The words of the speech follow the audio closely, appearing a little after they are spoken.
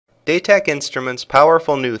Daytech Instruments'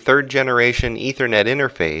 powerful new third-generation Ethernet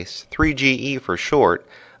interface, 3GE for short,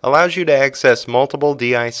 allows you to access multiple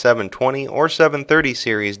DI-720 or 730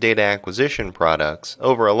 series data acquisition products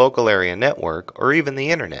over a local area network or even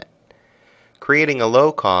the Internet, creating a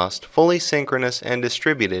low-cost, fully synchronous and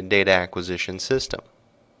distributed data acquisition system.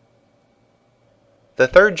 The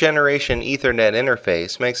third-generation Ethernet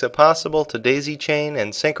interface makes it possible to daisy-chain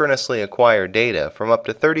and synchronously acquire data from up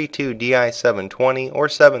to 32 DI-720 or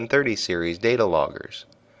 730 series data loggers.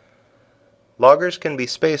 Loggers can be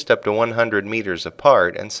spaced up to 100 meters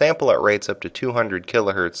apart and sample at rates up to 200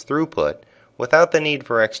 kHz throughput without the need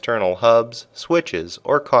for external hubs, switches,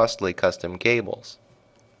 or costly custom cables.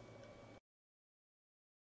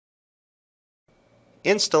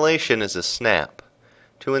 Installation is a snap.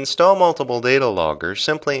 To install multiple data loggers,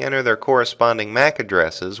 simply enter their corresponding MAC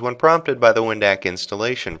addresses when prompted by the WinDAC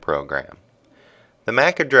installation program. The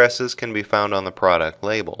MAC addresses can be found on the product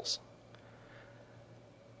labels.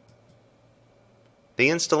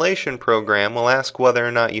 The installation program will ask whether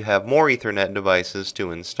or not you have more Ethernet devices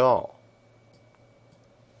to install.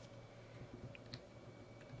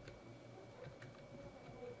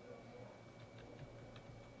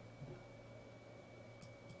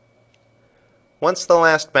 Once the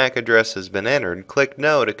last MAC address has been entered, click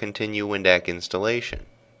No to continue WinDAC installation.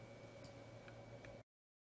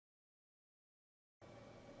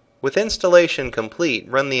 With installation complete,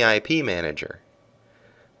 run the IP Manager.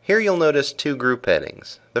 Here you'll notice two group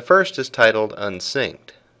headings. The first is titled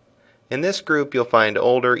Unsynced. In this group you'll find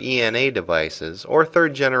older ENA devices or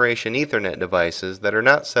third-generation Ethernet devices that are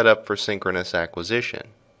not set up for synchronous acquisition.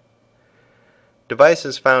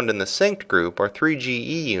 Devices found in the synced group are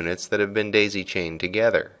 3GE units that have been daisy-chained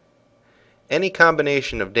together. Any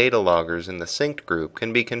combination of data loggers in the synced group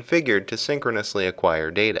can be configured to synchronously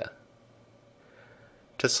acquire data.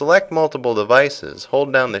 To select multiple devices,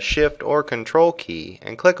 hold down the Shift or Control key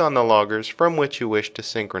and click on the loggers from which you wish to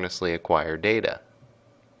synchronously acquire data.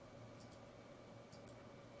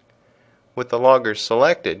 With the loggers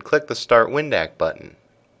selected, click the Start WinDAC button.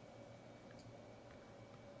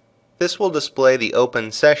 This will display the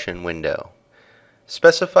Open Session window.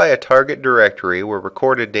 Specify a target directory where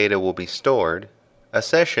recorded data will be stored, a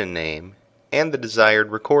session name, and the desired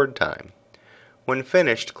record time. When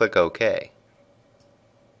finished, click OK.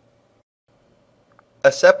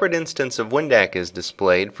 A separate instance of WinDAC is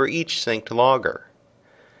displayed for each synced logger.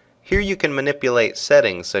 Here you can manipulate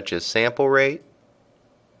settings such as sample rate,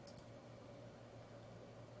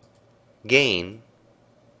 gain,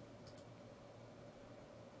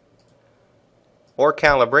 or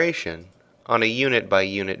calibration on a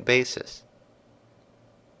unit-by-unit basis.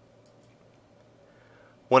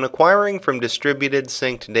 When acquiring from distributed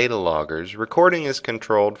synced data loggers, recording is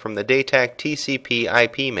controlled from the Daytech TCP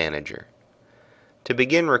IP Manager. To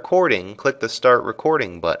begin recording, click the Start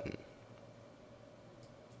Recording button.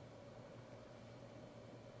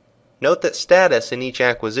 Note that status in each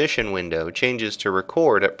acquisition window changes to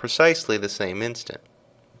record at precisely the same instant.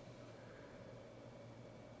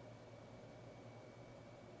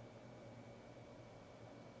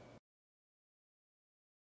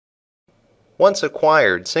 Once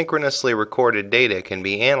acquired, synchronously recorded data can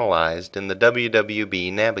be analyzed in the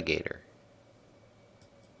WWB Navigator.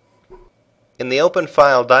 In the Open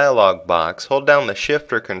File dialog box, hold down the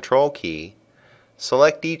Shift or Control key,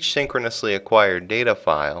 select each synchronously acquired data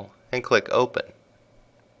file, and click Open.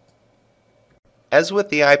 As with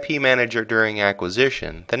the IP Manager during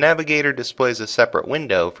acquisition, the Navigator displays a separate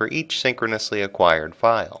window for each synchronously acquired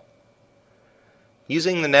file.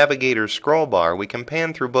 Using the Navigator's scroll bar, we can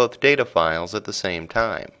pan through both data files at the same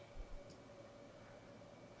time.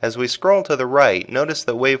 As we scroll to the right, notice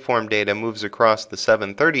that waveform data moves across the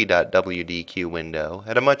 730.wdq window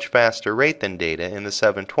at a much faster rate than data in the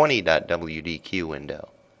 720.wdq window.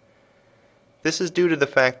 This is due to the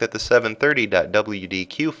fact that the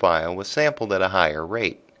 730.wdq file was sampled at a higher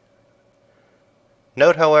rate.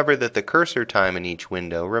 Note, however, that the cursor time in each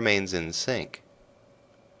window remains in sync.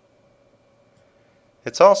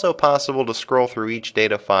 It's also possible to scroll through each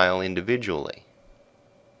data file individually.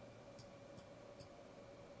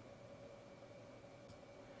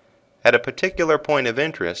 At a particular point of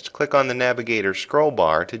interest, click on the Navigator scroll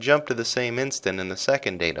bar to jump to the same instant in the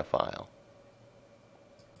second data file.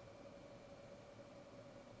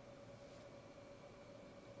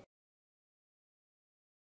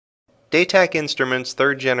 Daytech Instruments'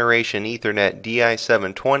 third-generation Ethernet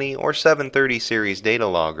DI-720 or 730 series data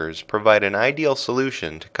loggers provide an ideal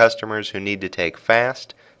solution to customers who need to take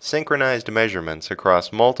fast, synchronized measurements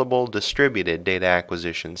across multiple distributed data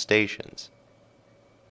acquisition stations.